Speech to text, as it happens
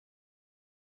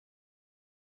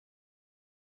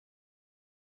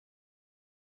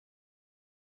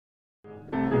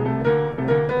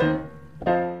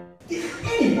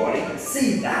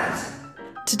see that.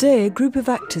 Today, a group of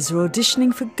actors are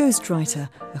auditioning for Ghostwriter,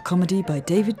 a comedy by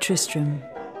David Tristram.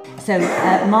 So,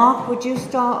 Mark, would you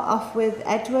start off with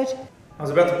Edward? I was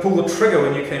about to pull the trigger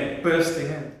when you came bursting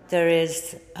in. There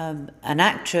is an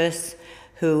actress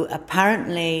who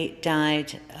apparently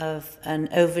died of an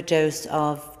overdose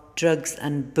of drugs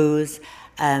and booze,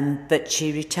 but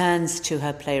she returns to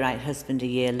her playwright husband a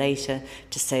year later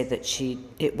to say that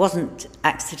it wasn't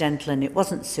accidental and it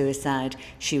wasn't suicide,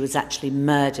 she was actually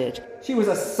murdered. She was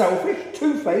a selfish,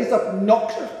 two-faced,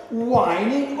 obnoxious,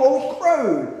 whining old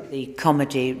crow. The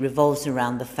comedy revolves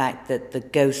around the fact that the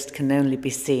ghost can only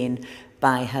be seen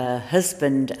by her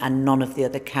husband and none of the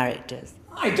other characters.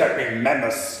 I don't remember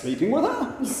sleeping with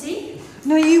her. You see?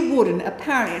 No, you wouldn't.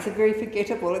 Apparently it's a very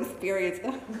forgettable experience.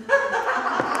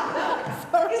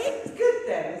 Sorry. It's good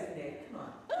then, isn't it?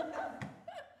 Come on.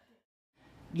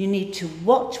 You need to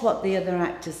watch what the other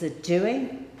actors are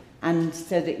doing, and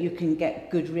so that you can get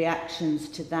good reactions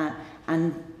to that,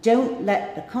 and don't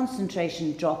let the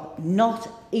concentration drop, not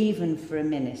even for a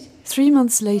minute. 3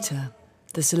 months later,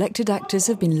 the selected actors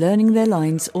have been learning their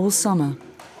lines all summer,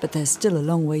 but there's still a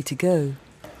long way to go.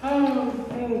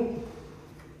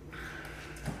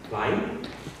 Line?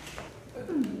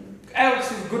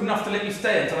 Alex is good enough to let you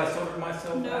stay until I sort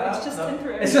myself out. No, it's just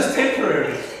temporary. It's just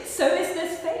temporary. So is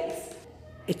this face.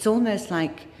 It's almost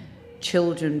like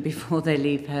children before they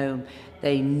leave home.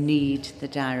 They need the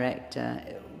director,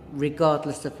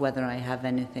 regardless of whether I have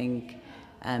anything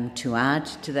to add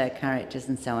to their characters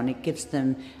and so on. It gives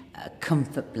them a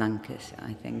comfort blanket,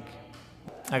 I think.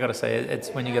 I got to say, it's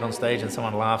when you get on stage and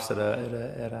someone laughs at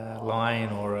a line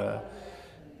or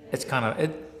it's kind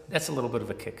of that's a little bit of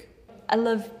a kick. I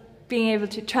love being able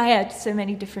to try out so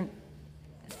many different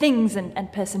things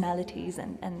and personalities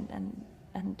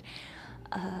and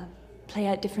play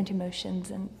out different emotions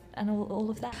and all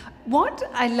of that. What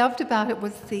I loved about it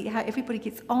was how everybody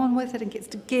gets on with it and gets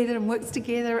together and works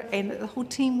together, and the whole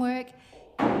teamwork.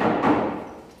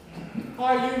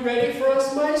 Are you ready for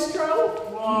us,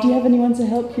 Maestro? Do you have anyone to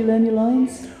help you learn your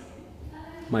lines?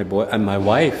 My boy and my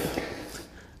wife.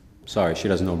 Sorry, she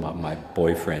doesn't know about my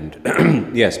boyfriend.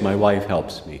 Yes, my wife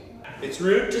helps me. It's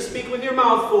rude to speak with your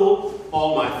mouth full.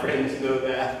 All my friends know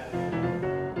that.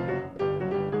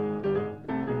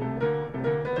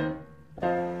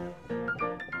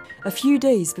 A few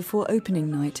days before opening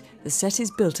night, the set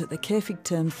is built at the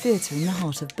Käfigturm Theatre in the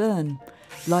heart of Bern.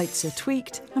 Lights are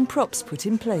tweaked and props put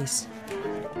in place.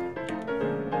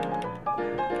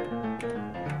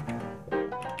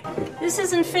 This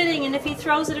isn't fitting, and if he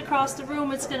throws it across the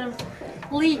room, it's going to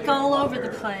leak all over the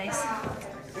place.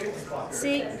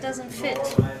 See, it doesn't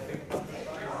fit.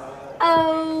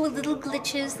 Oh, little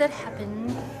glitches that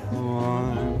happen.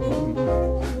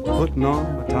 Putting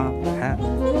on my top hat,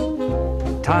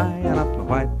 tying up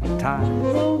my white tie,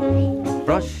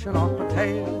 brushing off my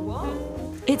tail.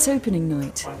 It's opening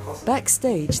night.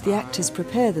 Backstage, the actors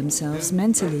prepare themselves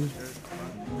mentally.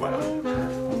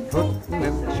 Putting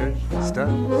in the shirt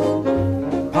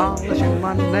studs, polishing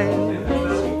my nails.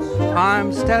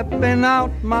 I'm stepping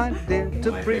out, my dear,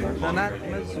 to breathe an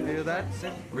atmosphere that's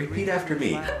in. Repeat after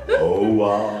me.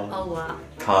 Owa,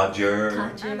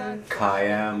 Tajer,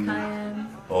 Kayam.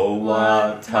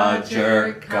 Owa,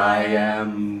 Tajer,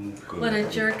 Kayam. What a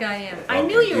jerk I am. I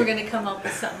knew you were going to come up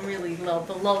with something really low,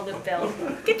 below the belt.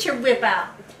 Get your whip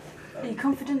out. Are you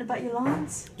confident about your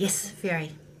lines? Yes,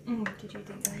 very. Did you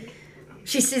think that?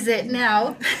 She says it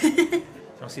now. Do you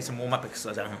want to see some warm-up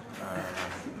exercise?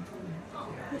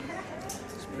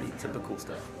 It's pretty typical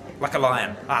stuff. Like a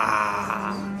lion.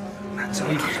 That's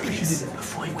okay. Please.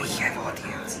 Before we have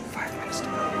audience. 5 minutes to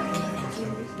go. Thank you.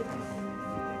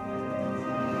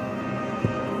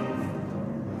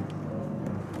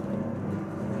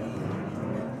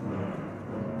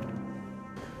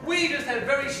 We just had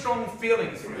very strong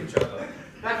feelings for each other.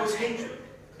 That was hatred.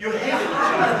 You hated each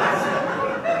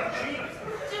other.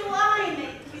 Do I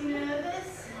make you nervous?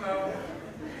 No.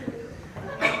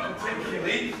 Not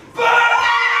particularly.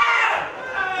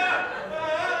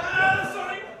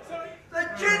 Sorry. The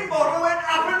gin bottle went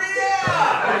up in the air!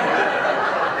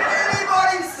 Did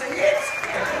anybody see it?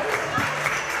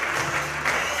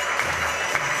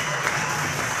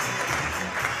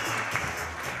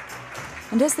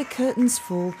 And as the curtains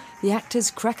fall, the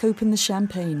actors crack open the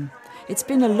champagne. It's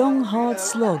been a long, hard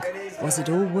slog. Was it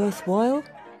all worthwhile?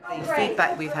 The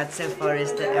feedback we've had so far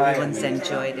is that everyone's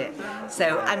enjoyed it.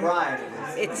 So, and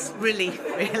it's relief,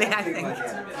 really, I think.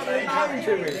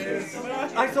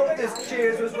 I thought this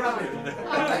cheers was rubbish.